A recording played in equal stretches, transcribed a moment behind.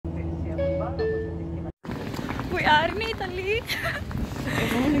are in Italy.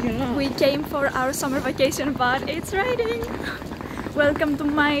 We came for our summer vacation, but it's raining. Welcome to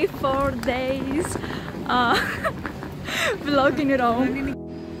my 4 days vlog in Rome.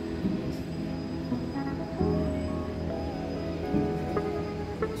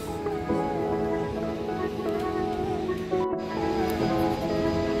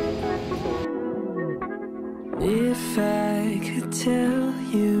 If I could tell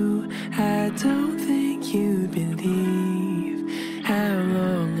you, I don't think you'd believe how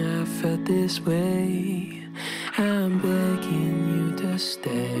long I felt this way. I'm begging you to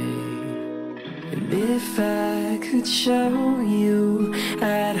stay. And if I could show you,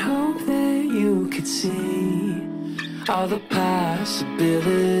 I'd hope that you could see all the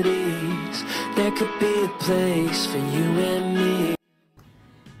possibilities. There could be a place for you and me.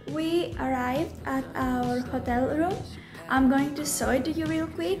 We arrived at our hotel room. I'm going to show it to you real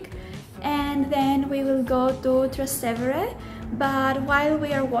quick, and then we will go to Trastevere. But while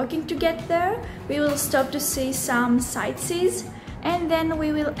we are walking to get there, we will stop to see some sightsees, and then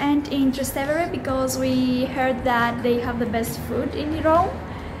we will end in Trastevere because we heard that they have the best food in Rome.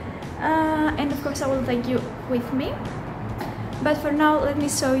 And of course I will take you with me. But for now, let me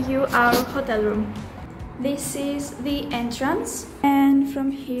show you our hotel room. This is the entrance, and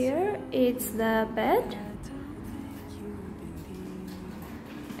from here it's the bed,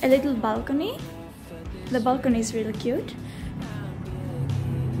 a little balcony. The balcony is really cute.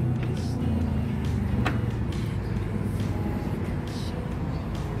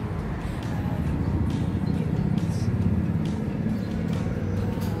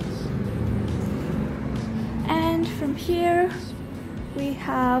 And from here we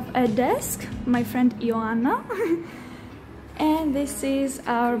have a desk, my friend Joanna, and this is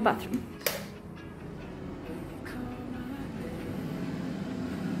our bathroom.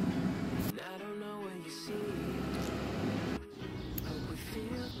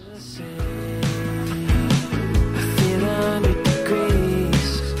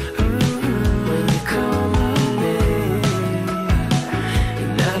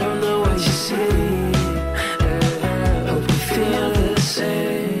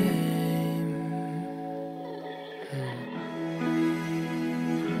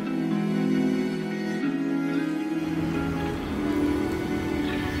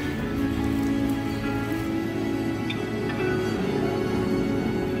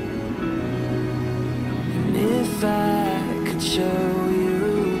 If I could show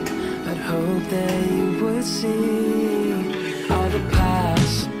you, I'd hope that you would see all the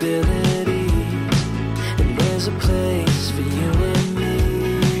possibilities, and there's a place for you and me.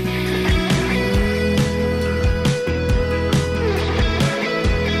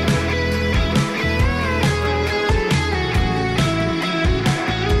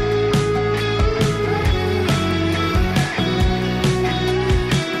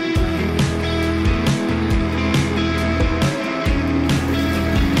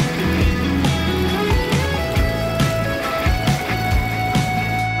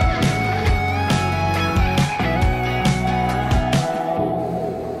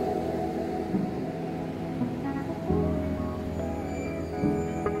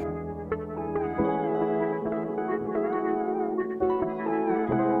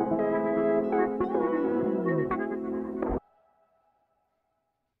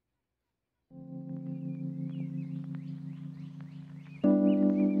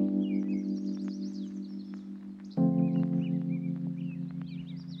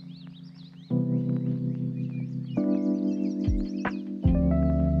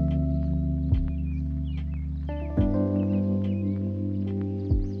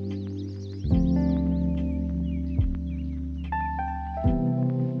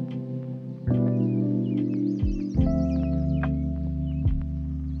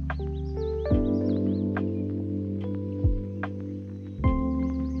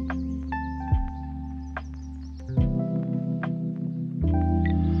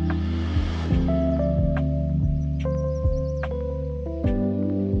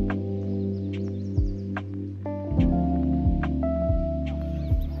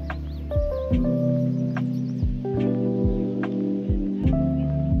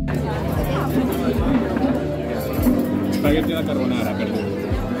 Spaghetti alla carbonara, perdono.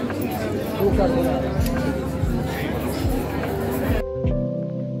 Carbonara.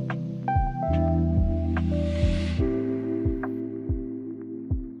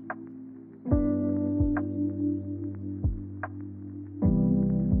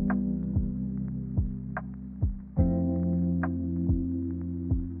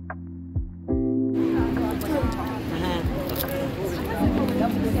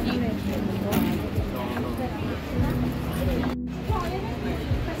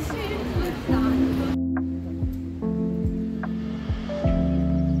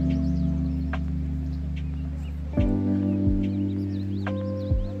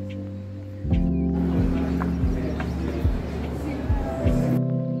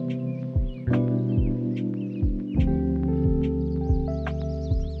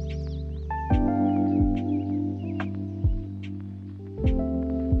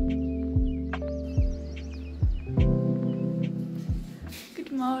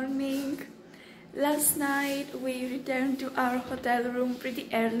 Last night we returned to our hotel room pretty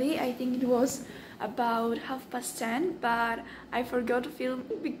early. I think it was about 10:30, but I forgot to film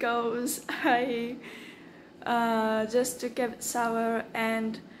because I just took a shower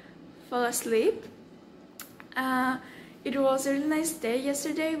and fell asleep. It was a really nice day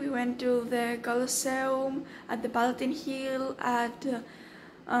yesterday. We went to the Colosseum, at the Palatine Hill, at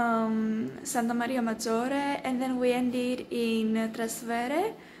Santa Maria Maggiore, and then we ended in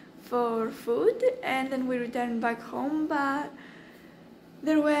Trastevere for food, and then we returned back home, but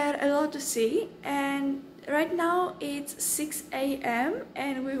there were a lot to see. And right now it's 6 a.m.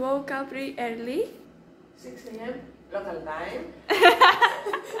 and we woke up pretty early. 6 a.m. local time.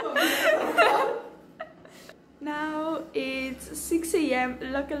 Now it's 6 a.m.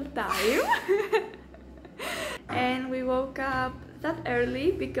 local time. And we woke up that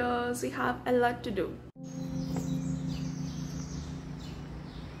early because we have a lot to do.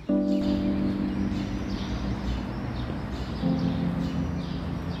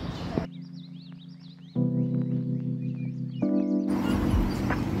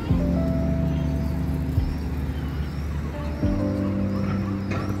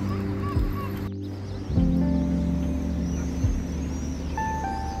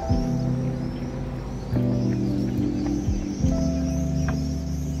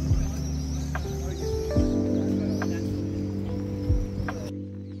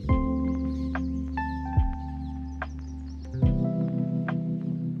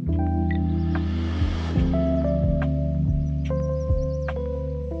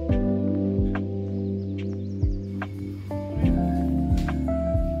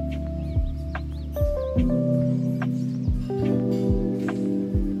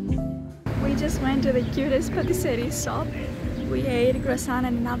 Went to the cutest patisserie shop. We ate croissant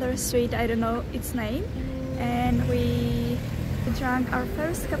and another sweet, I don't know its name, and we drank our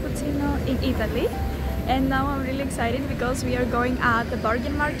first cappuccino in Italy. And now I'm really excited because we are going at the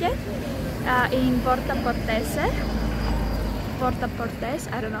bargain market in Porta Portese,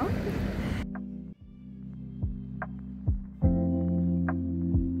 I don't know.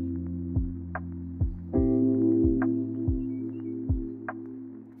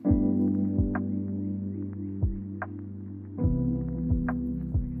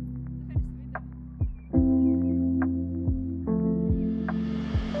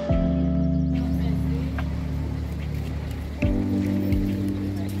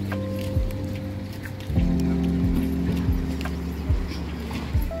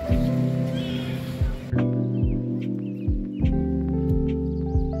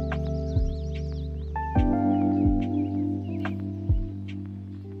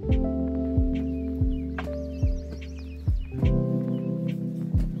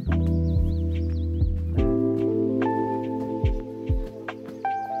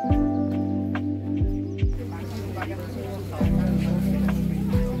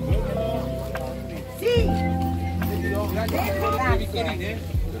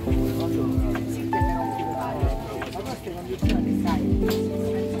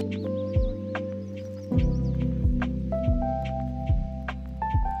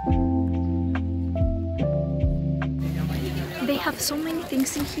 They have so many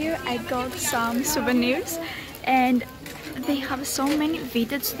things in here. I got some souvenirs and they have so many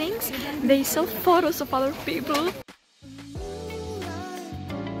vintage things. They sell photos of other people.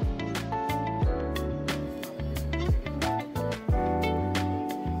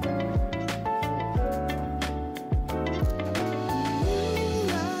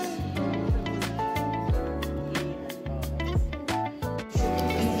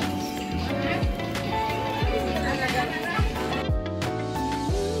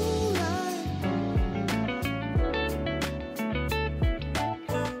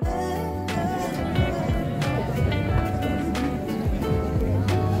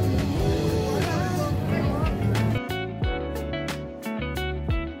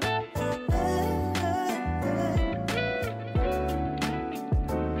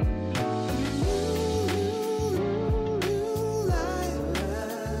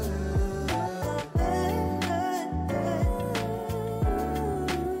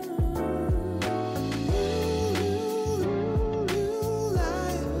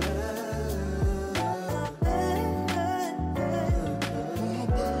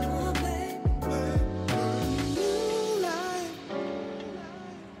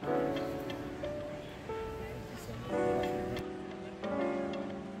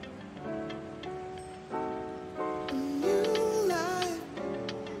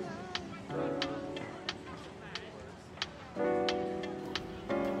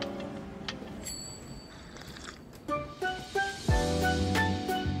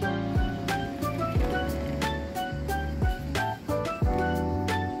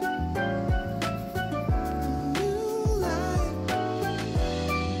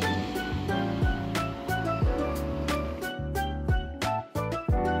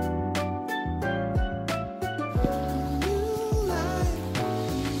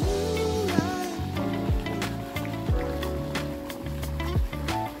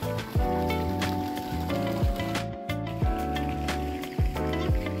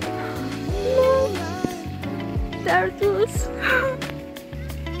 turtles.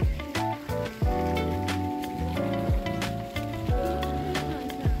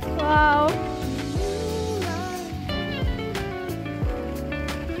 Wow.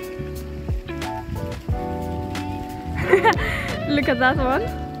 Look at that one.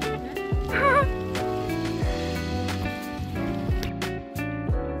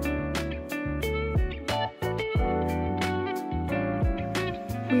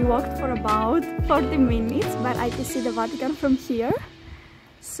 We walked for about 40 minutes, but I can see the Vatican from here.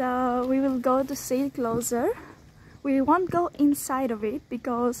 So we will go to see it closer. We won't go inside of it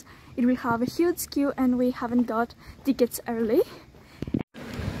because it will have a huge queue and we haven't got tickets early.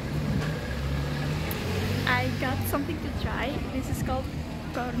 I got something to try. This is called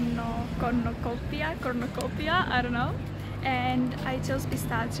cornucopia, I don't know. And I chose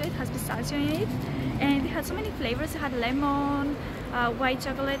pistachio. It has pistachio in it, and it had so many flavors. It had lemon, white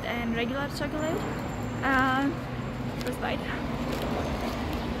chocolate, and regular chocolate. Let's bite.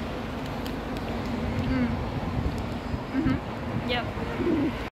 Yep.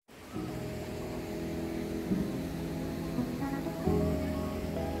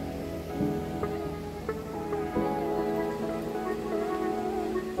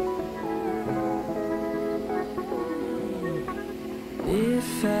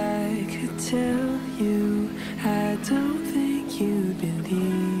 If I could tell you, I don't think you'd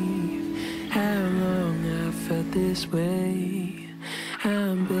believe how long I've felt this way.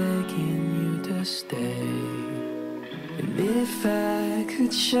 I'm begging you to stay. And if I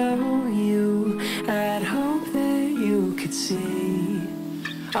could show you, I'd hope that you could see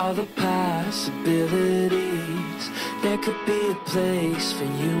all the possibilities. There could be a place for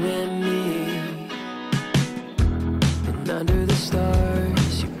you and me. And under the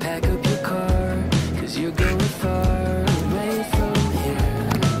stars, you pack up your car, 'cause you're going far away from here.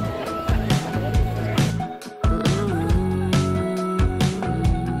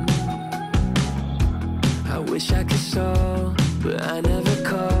 I wish I could stall, but I never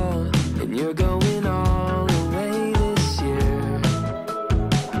call. And you're going all the way this year.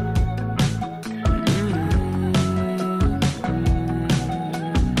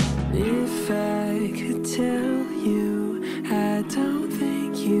 If I could tell you, I don't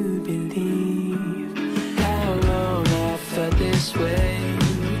think you'd believe how long I felt this way.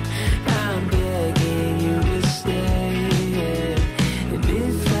 I'm begging you to stay. And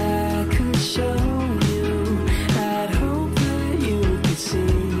if I could show you, I'd hope that you could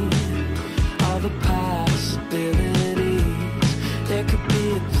see all the possibilities. There could be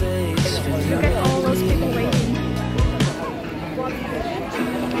a place for you. Look at all those people waiting.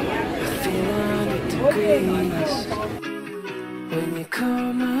 I feel 100 degrees when you call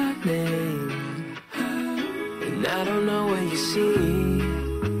my name, and I don't know what you see.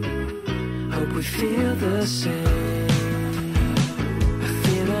 Hope we feel the same. I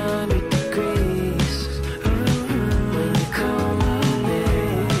feel 100 degrees when you call my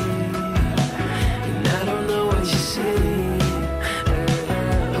name, and I don't know what you see.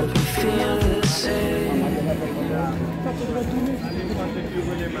 Hope we feel the same.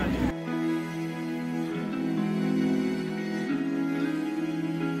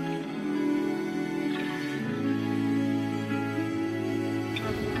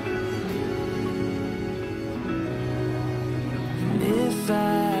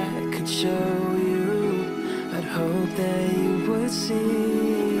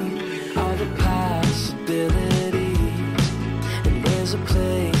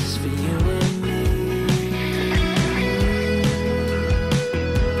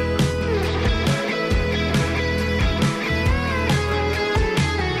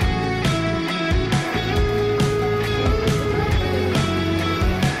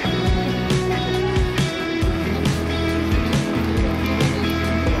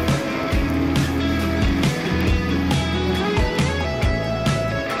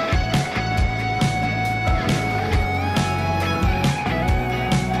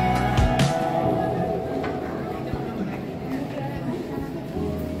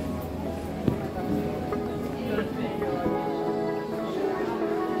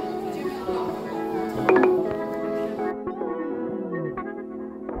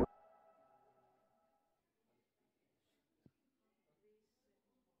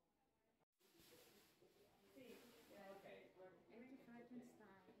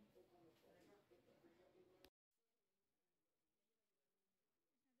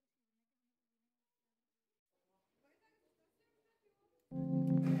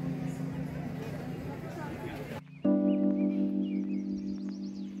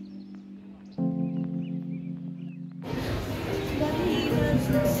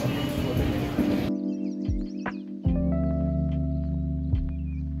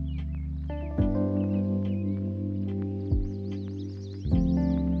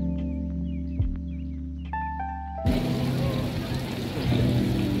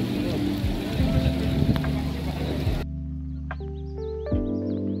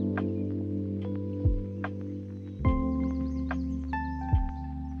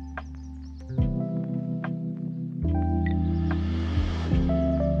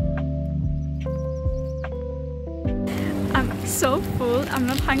 so full. I'm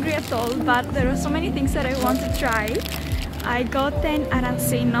not hungry at all, but there are so many things that I want to try. I got an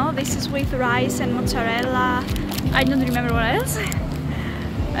arancino. This is with rice and mozzarella. I don't remember what else.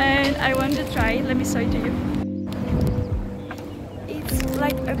 And I want to try it. Let me show it to you. It's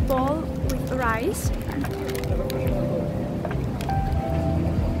like a bowl with rice.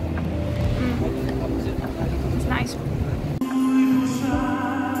 It's nice.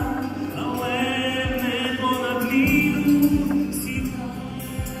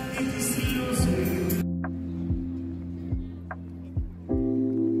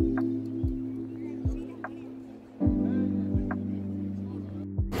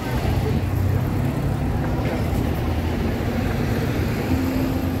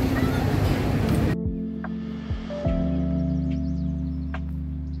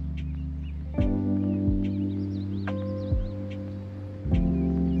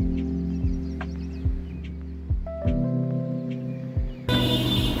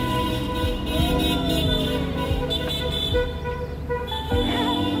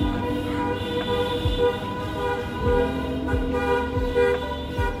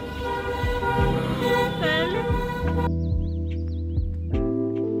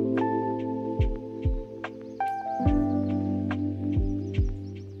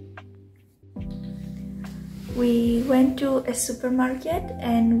 We went to a supermarket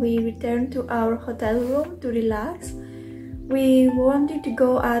and we returned to our hotel room to relax. We wanted to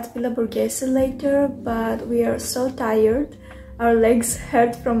go at Villa Borghese later, but we are so tired. Our legs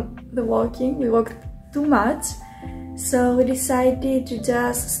hurt from the walking. We walked too much. So we decided to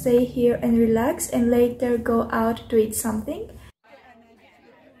just stay here and relax and later go out to eat something.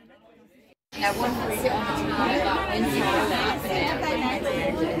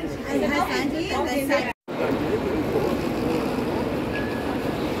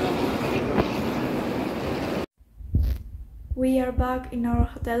 We are back in our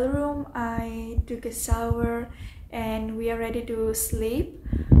hotel room. I took a shower and we are ready to sleep.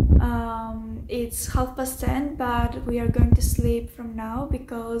 It's 10:30, but we are going to sleep from now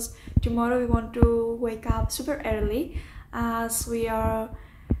because tomorrow we want to wake up super early as we are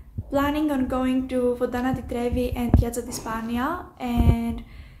planning on going to Fontana di Trevi and Piazza di Spagna, and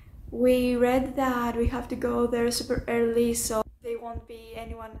we read that we have to go there super early so there won't be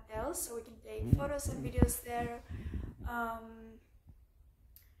anyone else, so we can take photos and videos there.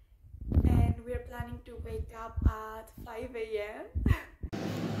 And we're planning to wake up at 5 a.m.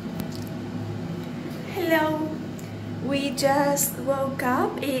 Hello! We just woke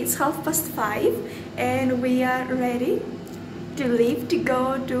up. It's 5:30 and we are ready to leave to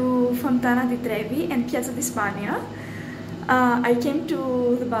go to Fontana di Trevi and Piazza di Spagna. I came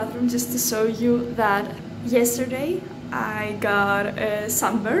to the bathroom just to show you that yesterday I got a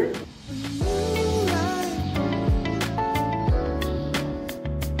sunburn.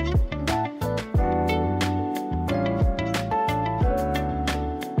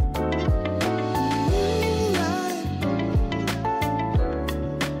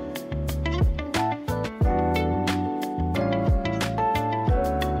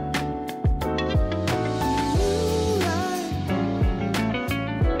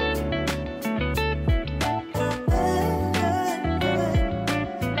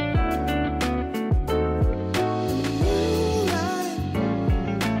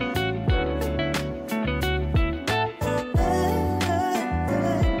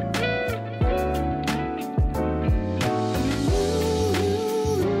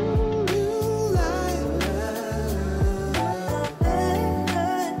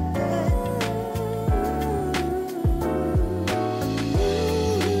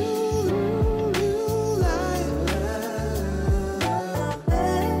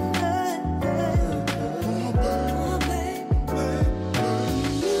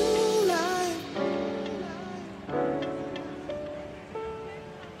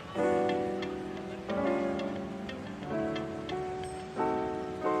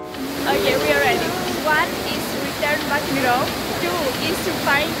 Okay, we are ready. 1 is to return back in Rome, 2 is to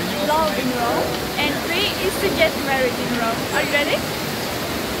find love in Rome, and 3 is to get married in Rome. Are you ready?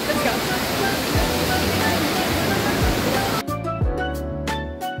 Let's go.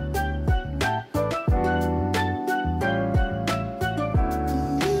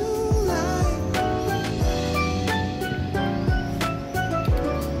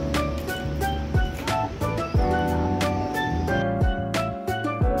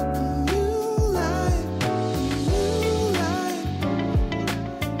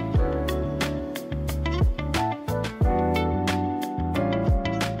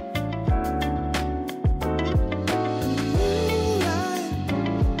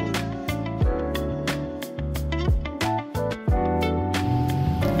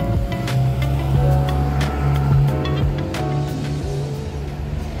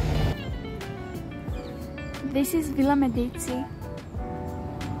 This is Villa Medici.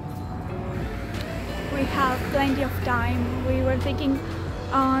 We have plenty of time. We were thinking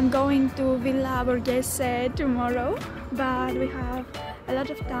on going to Villa Borghese tomorrow, but we have a lot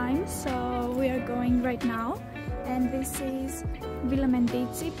of time, so we are going right now. And this is Villa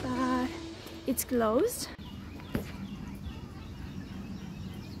Medici, but it's closed.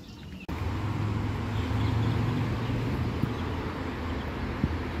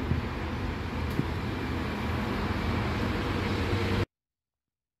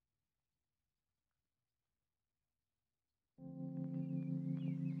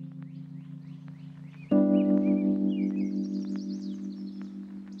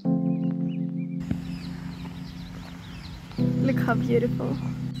 Look how beautiful.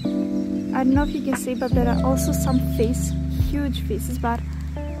 I don't know if you can see, but there are also some fish, huge fishes, but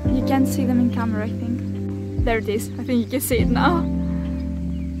you can't see them in camera, I think. There it is, I think you can see it now.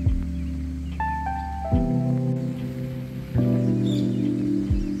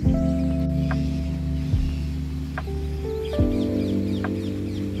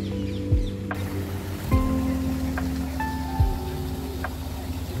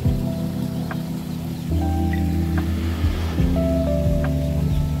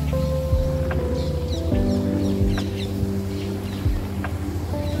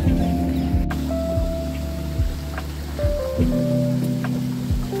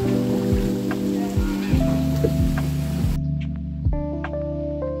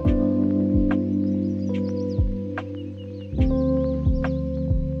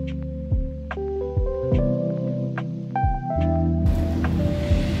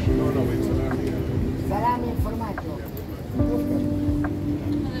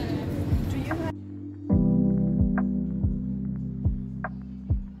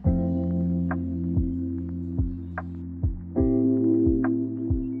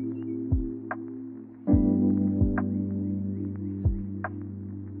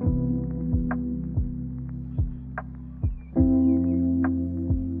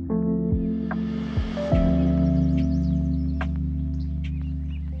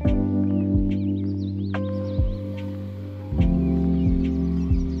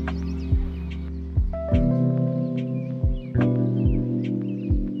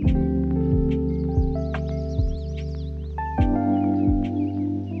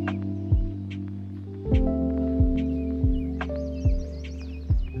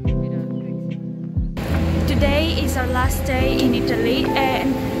 Today is our last day in Italy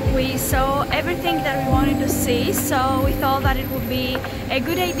and we saw everything that we wanted to see, so we thought that it would be a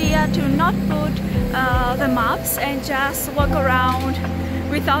good idea to not put the maps and just walk around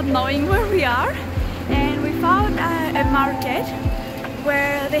without knowing where we are. And we found a market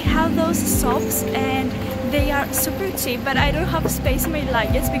where they have those soaps and they are super cheap, but I don't have space in my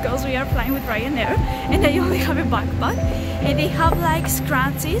luggage because we are flying with Ryanair and I only have a backpack. And they have like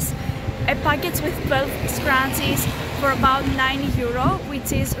scrunchies, a package with 12 scrunchies for about €9,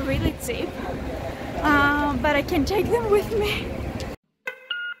 which is really cheap, but I can take them with me.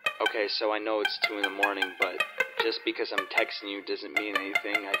 Okay, so I know it's 2 in the morning, but just because I'm texting you doesn't mean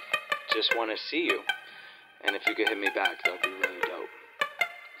anything. I just want to see you, and if you could hit me back, that would be really dope.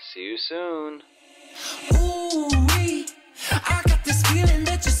 See you soon. Ooh-wee, I got this feeling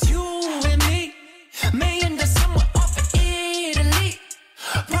that just you and me and someone off in Italy,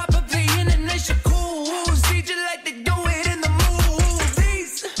 probably in a nation cool, see you like they do it in the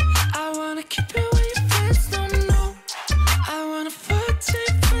movies. I wanna keep it where your friends don't know. I wanna fuck till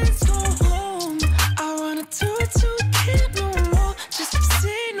your friends go home. I wanna do it till we can't no more, just to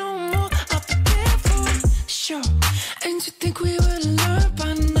say no more. I'll be there for sure. And you think we would learn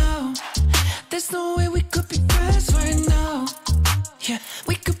by now? There's no way we could be friends right now. Yeah,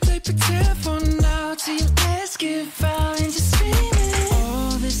 we could play pretend for now till your legs give out and just scream it.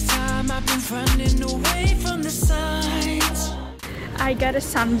 All this time I've been running away from the signs. I got a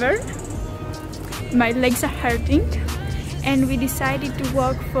sunburn, my legs are hurting, and we decided to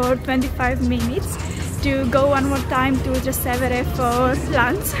walk for 25 minutes to go one more time to Trastevere for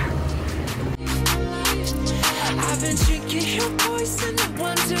lunch. I've been drinking your poison and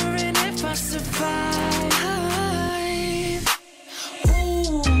wondering if I survive.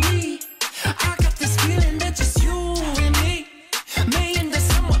 Ooh-wee, I got this feeling that just you and me and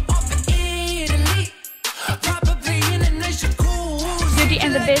someone off in Italy, probably in a nation cool. Beauty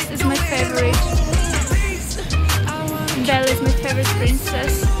and the Beast is my favorite. Belle is my favorite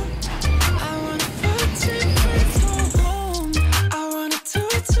princess.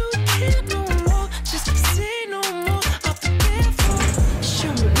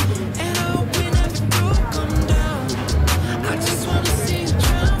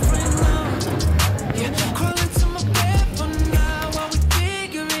 Call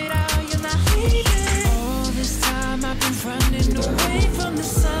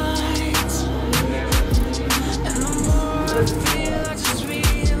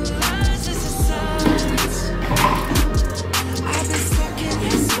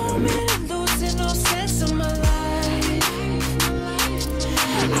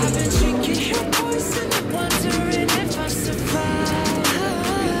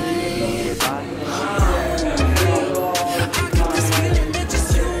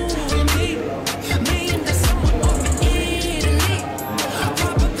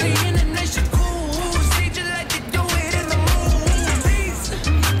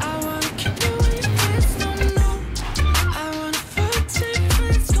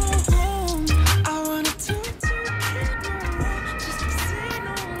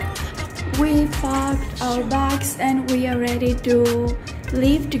to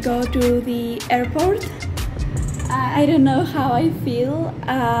leave to go to the airport. I don't know how I feel.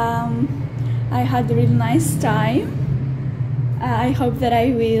 I had a really nice time. I hope that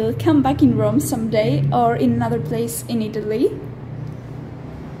I will come back in Rome someday or in another place in Italy.